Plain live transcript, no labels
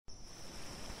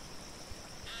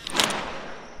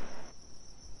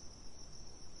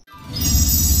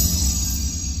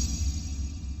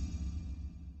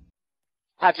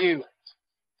Have you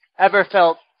ever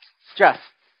felt stressed,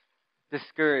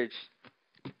 discouraged,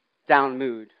 down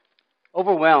mood,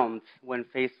 overwhelmed when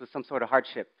faced with some sort of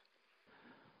hardship?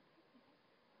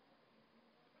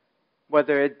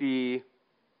 Whether it be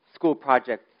school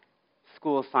projects,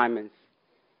 school assignments,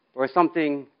 or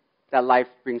something that life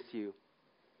brings to you.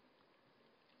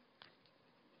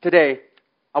 Today,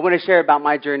 I want to share about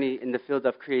my journey in the field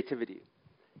of creativity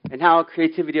and how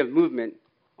creativity of movement,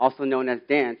 also known as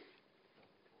dance,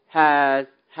 has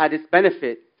had its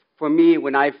benefit for me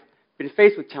when I've been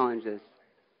faced with challenges,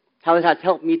 how it has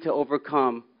helped me to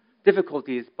overcome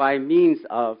difficulties by means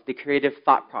of the creative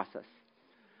thought process,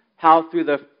 how through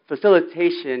the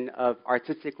facilitation of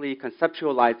artistically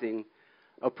conceptualizing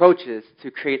approaches to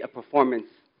create a performance,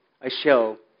 a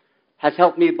show, has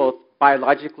helped me both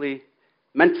biologically,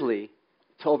 mentally,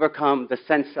 to overcome the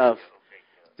sense of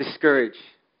discourage,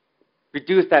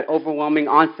 reduce that overwhelming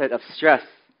onset of stress,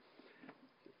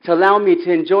 to allow me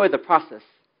to enjoy the process,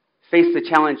 face the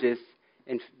challenges,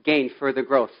 and gain further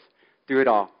growth through it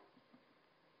all.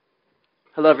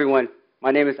 Hello, everyone.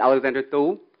 My name is Alexander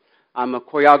Tou. I'm a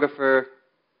choreographer,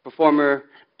 performer,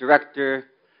 director,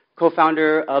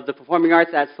 co-founder of the Performing Arts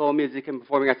at Seoul Music and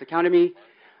Performing Arts Academy,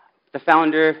 the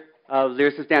founder of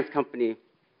Lyricist Dance Company.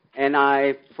 And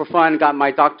I, for fun, got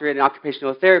my doctorate in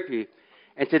occupational therapy.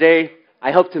 And today,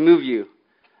 I hope to move you,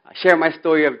 share my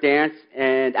story of dance,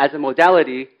 and as a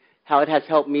modality, how it has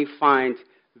helped me find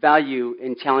value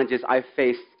in challenges I've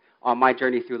faced on my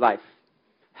journey through life.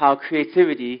 How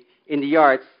creativity in the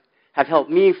arts have helped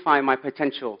me find my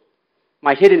potential,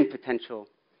 my hidden potential,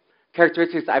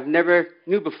 characteristics I've never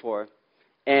knew before,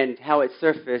 and how it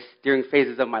surfaced during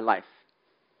phases of my life.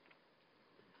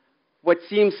 What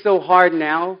seems so hard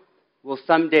now will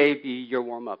someday be your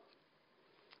warm-up.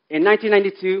 In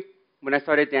 1992, when I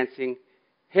started dancing,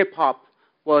 hip-hop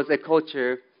was a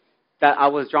culture that I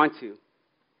was drawn to.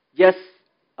 Yes,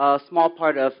 a small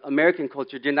part of American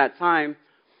culture during that time,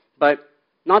 but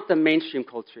not the mainstream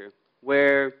culture,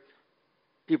 where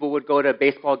people would go to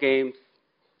baseball games,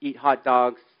 eat hot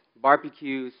dogs,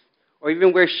 barbecues, or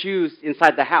even wear shoes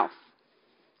inside the house.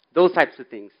 Those types of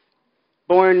things.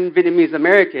 Born Vietnamese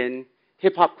American,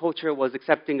 hip-hop culture was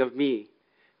accepting of me.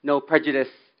 No prejudice,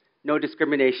 no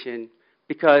discrimination,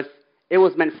 because it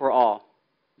was meant for all.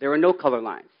 There were no color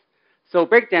lines. So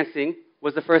breakdancing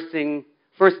was the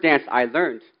first dance I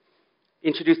learned,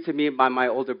 introduced to me by my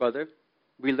older brother.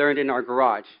 We learned in our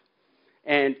garage,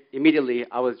 and immediately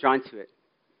I was drawn to it.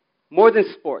 More than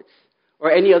sports or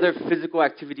any other physical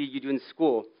activity you do in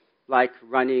school, like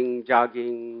running,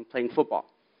 jogging, playing football.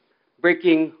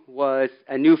 Breaking was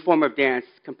a new form of dance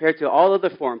compared to all other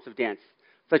forms of dance,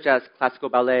 such as classical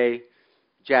ballet,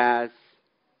 jazz,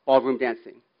 ballroom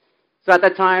dancing. So at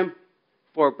that time,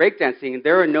 for breakdancing,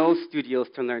 there were no studios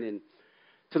to learn in.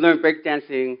 To learn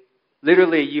breakdancing,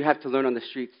 literally, you have to learn on the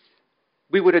streets.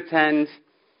 We would attend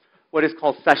what is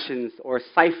called sessions or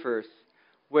ciphers,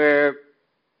 where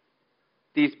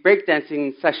these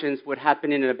breakdancing sessions would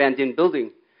happen in an abandoned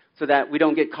building so that we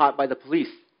don't get caught by the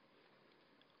police.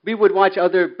 We would watch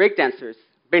other breakdancers,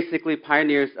 basically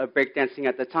pioneers of breakdancing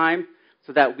at the time,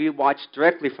 so that we watched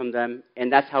directly from them,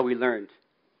 and that's how we learned.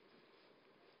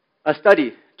 A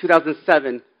study,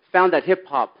 2007, found that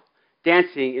hip-hop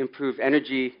dancing improved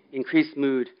energy, increased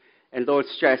mood, and lowered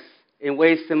stress in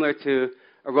ways similar to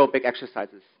aerobic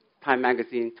exercises, Time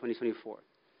Magazine 2024.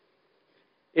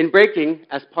 In breaking,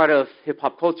 as part of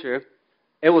hip-hop culture,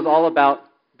 it was all about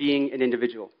being an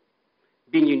individual,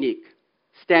 being unique,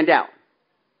 stand out,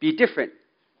 be different,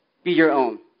 be your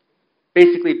own,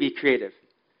 basically be creative.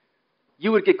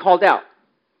 You would get called out,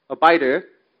 a biter,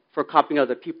 for copying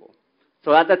other people.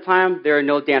 So at that time, there are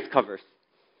no dance covers.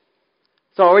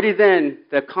 So already then,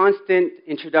 the constant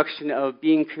introduction of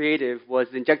being creative was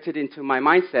injected into my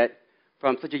mindset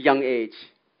from such a young age.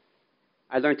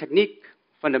 I learned technique,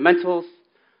 fundamentals.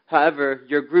 However,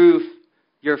 your groove,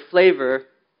 your flavor,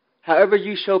 however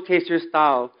you showcase your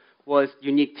style was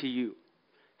unique to you.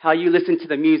 How you listened to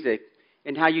the music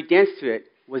and how you danced to it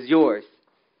was yours.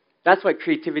 That's what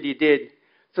creativity did,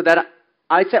 so that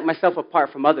I set myself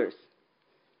apart from others.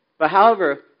 But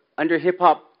however, under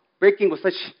hip-hop, breaking was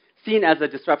seen as a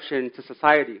disruption to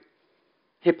society.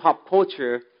 Hip-hop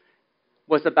culture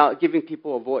was about giving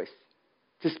people a voice,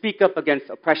 to speak up against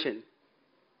oppression.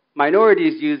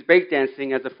 Minorities used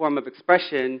breakdancing as a form of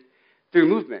expression through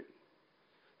movement.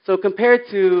 So compared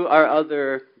to our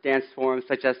other dance forms,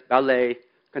 such as ballet,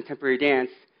 contemporary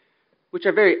dance, which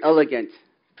are very elegant,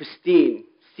 pristine,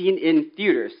 seen in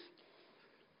theaters,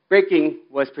 breaking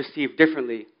was perceived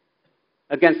differently,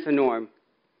 against the norm,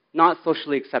 not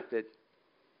socially accepted.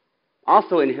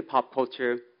 Also in hip-hop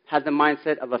culture, had the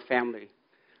mindset of a family.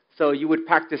 So you would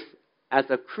practice as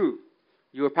a crew.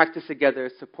 You would practice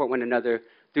together, support one another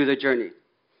through the journey.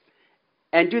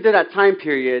 And due to that time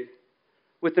period,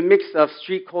 with a mix of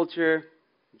street culture,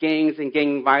 gangs and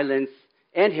gang violence,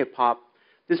 and hip-hop,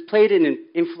 this played an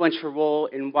influential role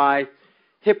in why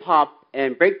hip-hop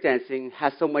and breakdancing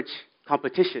has so much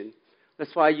competition.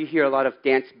 That's why you hear a lot of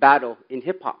dance battle in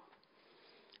hip-hop.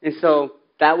 And so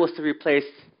that was to replace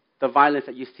the violence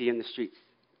that you see in the streets.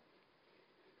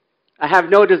 I have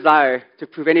no desire to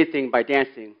prove anything by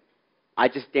dancing. I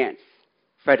just dance,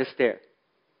 Fred Astaire.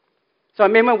 So I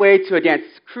made my way to a dance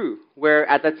crew, where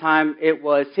at the time it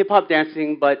was hip-hop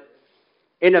dancing, but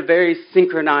in a very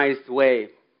synchronized way.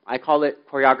 I call it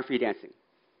choreography dancing.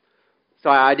 So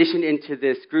I auditioned into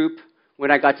this group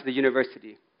when I got to the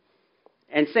university.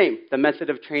 And same, the method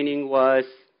of training was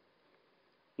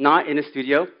not in a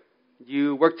studio.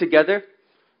 You work together.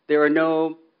 There were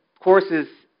no courses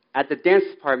at the dance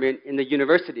department in the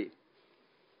university.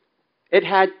 It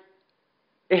had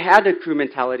a crew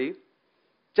mentality,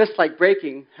 just like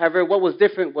breaking. However, what was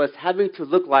different was having to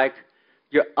look like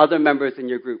your other members in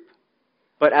your group.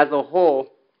 But as a whole,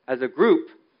 as a group,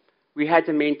 we had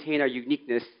to maintain our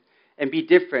uniqueness and be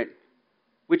different,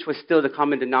 which was still the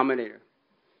common denominator,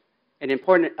 an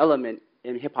important element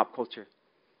in hip-hop culture.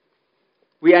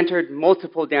 We entered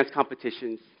multiple dance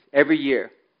competitions every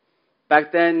year.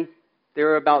 Back then, there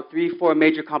were about 3-4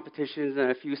 major competitions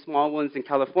and a few small ones in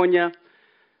California.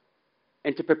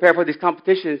 And to prepare for these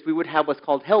competitions, we would have what's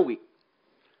called Hell Week.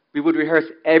 We would rehearse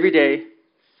every day,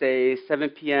 say 7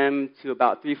 p.m. to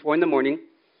about 3, 4 in the morning,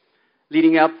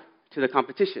 leading up to the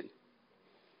competition.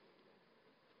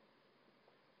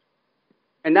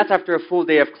 And that's after a full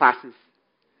day of classes.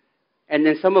 And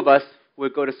then some of us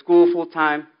would go to school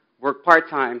full-time, work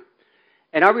part-time,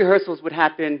 and our rehearsals would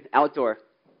happen outdoor.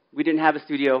 We didn't have a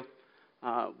studio.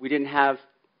 We didn't have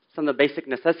some of the basic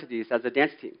necessities as a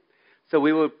dance team. So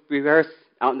we would rehearse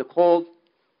out in the cold,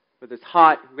 whether it's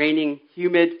hot, raining,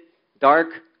 humid, dark,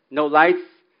 no lights.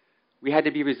 We had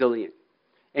to be resilient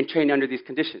and train under these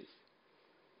conditions.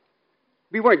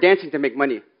 We weren't dancing to make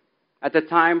money. At the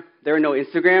time, there were no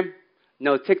Instagram,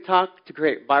 no TikTok to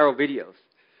create viral videos.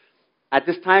 At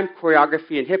this time,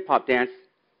 choreography and hip-hop dance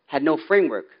had no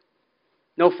framework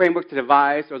to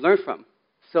devise or learn from.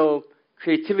 So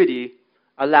creativity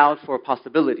allowed for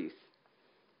possibilities.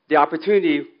 The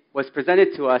opportunity was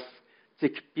presented to us to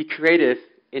be creative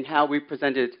in how we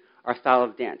presented our style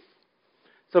of dance.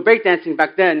 So breakdancing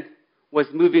back then was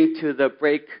moving to the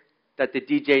break that the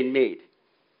DJ made.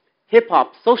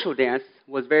 Hip-hop social dance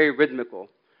was very rhythmical.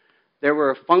 There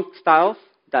were funk styles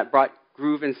that brought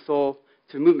groove and soul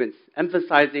to movements,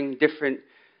 emphasizing different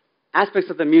aspects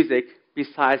of the music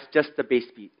besides just the bass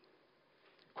beat.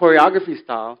 Choreography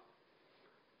style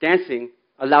dancing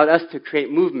allowed us to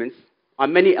create movements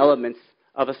on many elements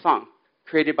of a song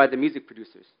created by the music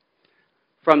producers,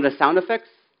 from the sound effects,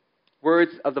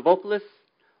 words of the vocalists,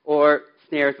 or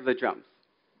snares of the drums.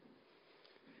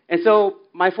 And so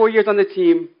my 4 years on the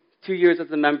team, 2 years as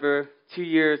a member, 2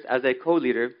 years as a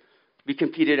co-leader, we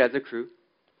competed as a crew.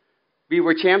 We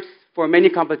were champs for many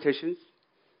competitions,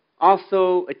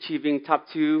 also achieving top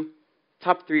 2,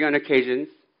 top 3 on occasions,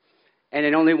 and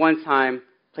in only one time,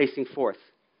 placing 4th.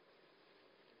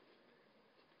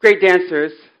 Great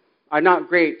dancers are not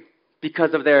great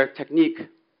because of their technique.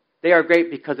 They are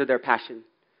great because of their passion.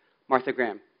 Martha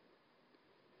Graham.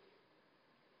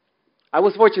 I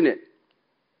was fortunate.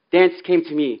 Dance came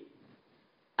to me.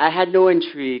 I had no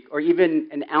intrigue or even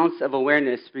an ounce of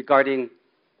awareness regarding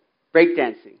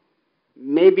breakdancing.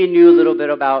 Maybe knew a little bit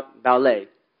about ballet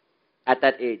at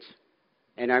that age.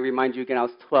 And I remind you again, I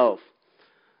was 12.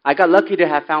 I got lucky to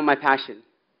have found my passion.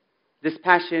 This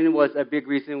passion was a big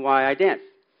reason why I danced.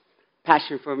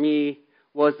 Passion for me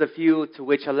was the fuel to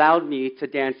which allowed me to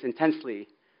dance intensely,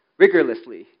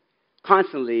 rigorously,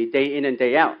 constantly, day in and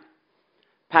day out.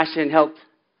 Passion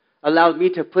allowed me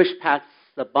to push past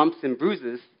the bumps and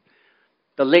bruises,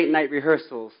 the late night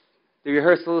rehearsals, the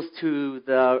rehearsals to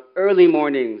the early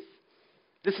mornings.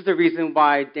 This is the reason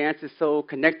why dance is so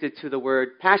connected to the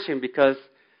word passion, because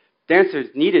dancers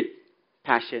needed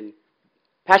passion.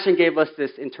 Passion gave us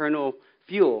this internal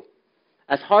fuel.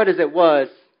 As hard as it was,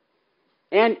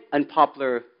 and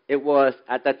unpopular it was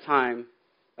at that time,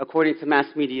 according to mass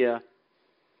media,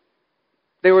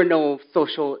 there were no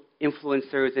social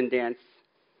influencers in dance.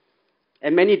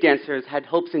 And many dancers had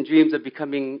hopes and dreams of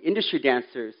becoming industry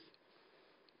dancers.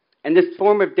 And this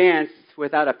form of dance,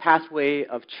 without a pathway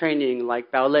of training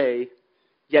like ballet,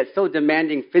 yet so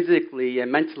demanding physically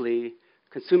and mentally,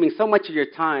 consuming so much of your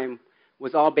time,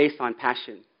 was all based on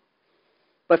passion.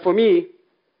 But for me,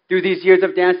 Through these years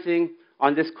of dancing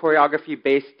on this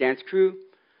choreography-based dance crew,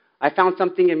 I found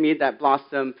something in me that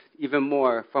blossomed even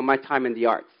more from my time in the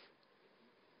arts.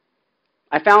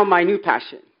 I found my new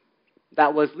passion.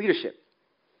 That was leadership.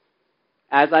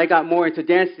 As I got more into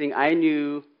dancing, I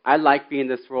knew I liked being in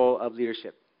this role of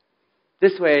leadership.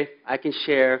 This way, I can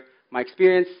share my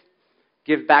experience,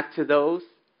 give back to those,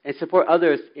 and support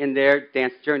others in their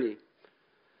dance journey.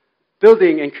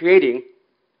 Building and creating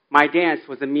my dance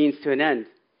was a means to an end.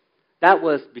 That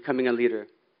was becoming a leader.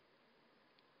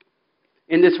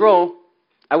 In this role,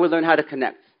 I would learn how to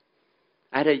connect.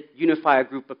 I had to unify a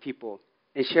group of people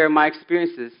and share my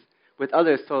experiences with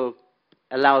others so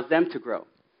it allows them to grow.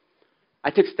 I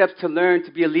took steps to learn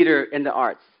to be a leader in the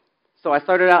arts. So I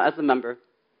started out as a member.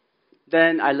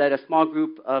 Then I led a small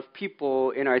group of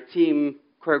people in our team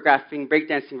choreographing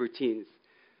breakdancing routines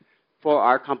for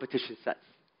our competition sets.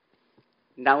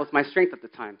 And that was my strength at the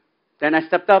time. Then I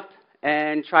stepped up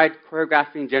and tried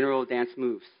choreographing general dance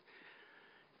moves.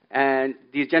 And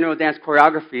these general dance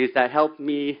choreographies that helped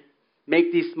me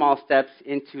make these small steps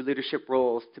into leadership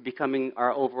roles to becoming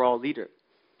our overall leader.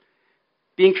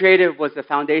 Being creative was the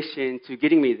foundation to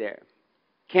getting me there.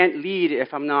 Can't lead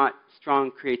if I'm not strong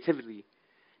creatively.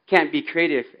 Can't be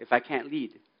creative if I can't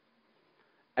lead.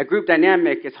 A group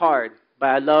dynamic is hard, but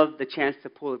I love the chance to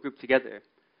pull a group together,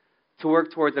 to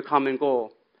work towards a common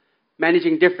goal.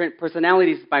 Managing different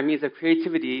personalities by means of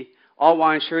creativity, all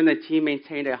while ensuring the team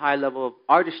maintained a high level of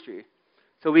artistry,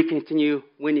 so we continue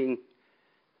winning.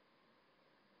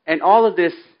 And all of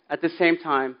this at the same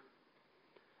time,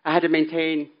 I had to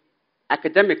maintain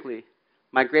academically.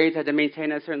 My grades had to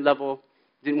maintain at a certain level,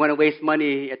 didn't want to waste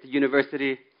money at the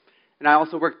university, and I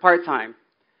also worked part-time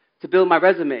to build my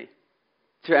resume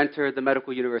to enter the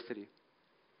medical university.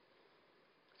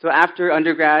 So after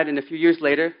undergrad and a few years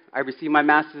later, I received my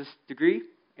master's degree,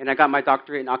 and I got my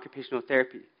doctorate in occupational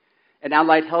therapy, an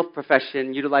allied health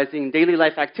profession utilizing daily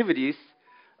life activities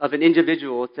of an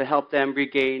individual to help them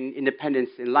regain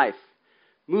independence in life.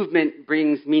 Movement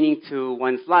brings meaning to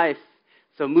one's life,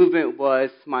 so movement was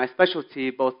my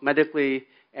specialty both medically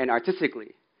and artistically.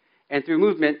 And through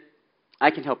movement,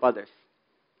 I can help others.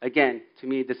 Again, to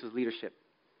me, this was leadership.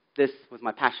 This was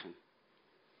my passion.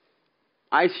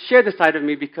 I share this side of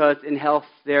me because in health,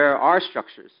 there are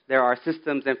structures, there are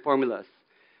systems and formulas.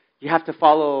 You have to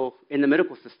follow in the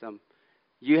medical system.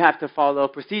 You have to follow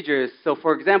procedures. So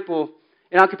for example,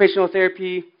 in occupational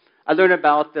therapy, I learned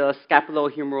about the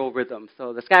scapulohumeral rhythm.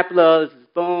 So the scapula is this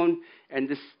bone, and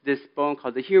this bone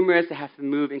called the humerus, they have to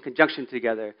move in conjunction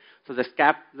together. So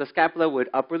the scapula would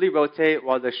upwardly rotate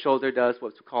while the shoulder does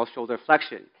what's called shoulder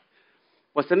flexion.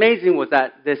 What's amazing was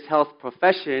that this health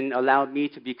profession allowed me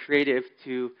to be creative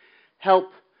to help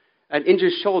an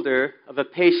injured shoulder of a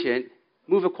patient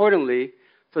move accordingly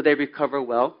so they recover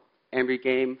well and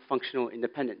regain functional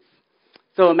independence.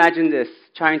 So imagine this,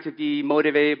 trying to be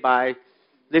motivated by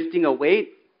lifting a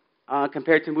weight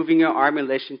compared to moving your arm in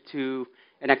relation to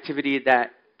an activity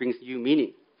that brings you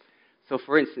meaning. So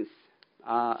for instance,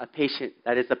 a patient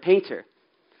that is a painter,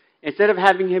 instead of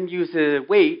having him use a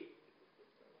weight,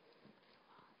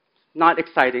 not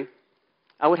exciting,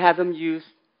 I would have him use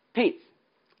paint.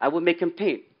 I would make him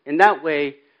paint. In that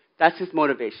way, that's his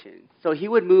motivation. So he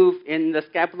would move in the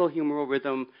scapulohumeral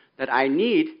rhythm that I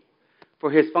need for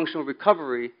his functional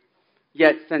recovery,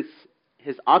 yet since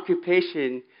his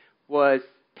occupation was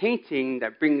painting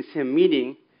that brings him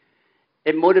meaning,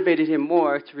 it motivated him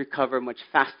more to recover much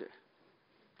faster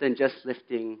than just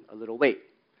lifting a little weight.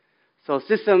 So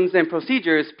systems and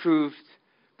procedures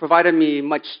provided me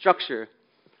much structure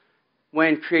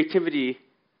when creativity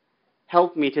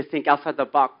helped me to think outside the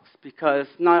box, because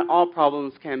not all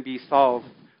problems can be solved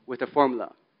with a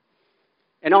formula.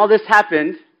 And all this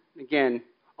happened, again,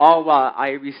 all while I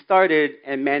restarted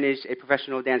and managed a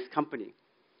professional dance company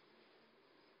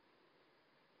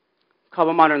called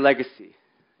A Modern Legacy.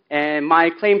 And my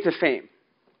claim to fame,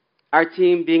 our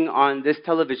team being on this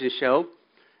television show,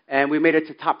 and we made it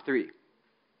to top 3.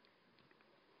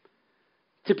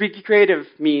 To be creative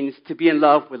means to be in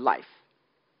love with life.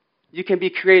 You can be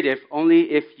creative only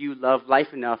if you love life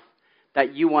enough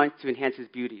that you want to enhance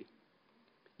its beauty.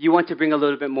 You want to bring a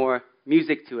little bit more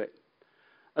music to it,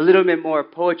 a little bit more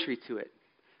poetry to it,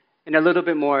 and a little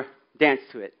bit more dance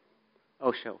to it.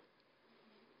 Osho.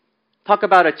 Talk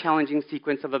about a challenging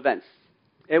sequence of events.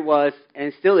 It was,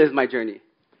 and still is, my journey.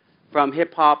 From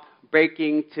hip-hop,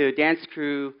 breaking, to dance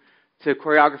crew, to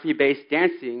choreography-based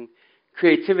dancing,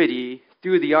 creativity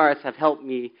through the arts have helped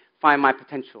me find my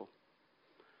potential.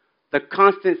 The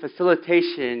constant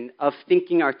facilitation of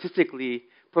thinking artistically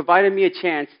provided me a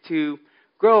chance to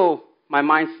grow my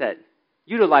mindset,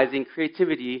 utilizing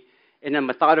creativity in a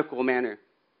methodical manner.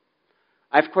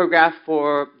 I've choreographed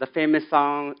for the famous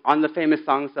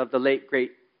songs of the late,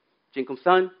 great Jin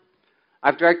Sun.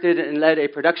 I've directed and led a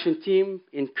production team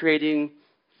in creating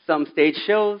some stage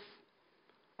shows.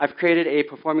 I've created a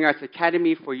performing arts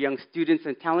academy for young students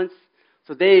and talents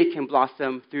so they can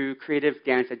blossom through creative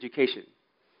dance education.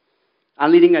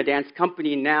 I'm leading a dance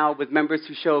company now with members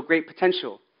who show great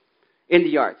potential in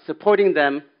the arts, supporting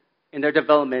them in their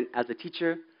development as a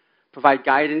teacher, provide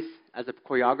guidance as a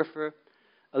choreographer,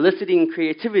 eliciting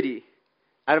creativity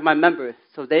out of my members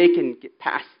so they can get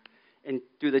past and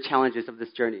through the challenges of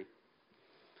this journey.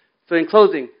 So in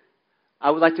closing,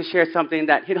 I would like to share something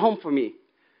that hit home for me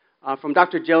from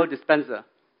Dr. Joe Dispenza,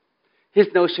 his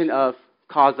notion of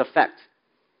cause-effect,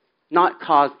 not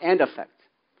cause and effect.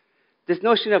 This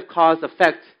notion of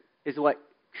cause-effect is what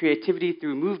creativity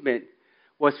through movement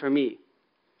was for me.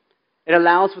 It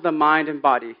allows for the mind and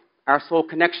body, our soul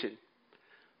connection,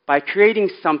 by creating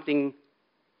something,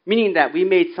 meaning that we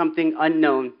made something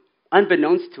unknown,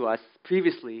 unbeknownst to us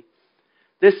previously.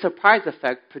 This surprise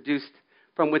effect produced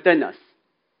from within us.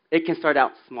 It can start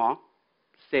out small,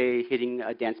 say hitting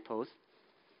a dance pose,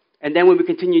 and then when we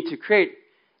continue to create,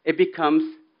 it becomes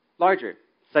larger,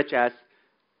 such as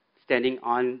standing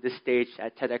on this stage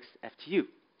at TEDxFTU.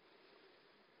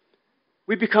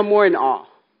 We become more in awe,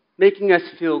 making us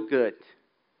feel good,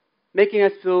 making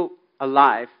us feel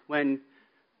alive when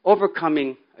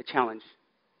overcoming a challenge.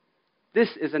 This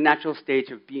is a natural stage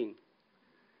of being.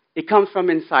 It comes from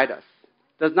inside us,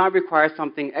 does not require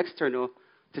something external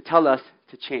to tell us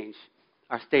to change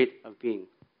our state of being.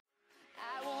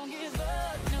 I won't give up.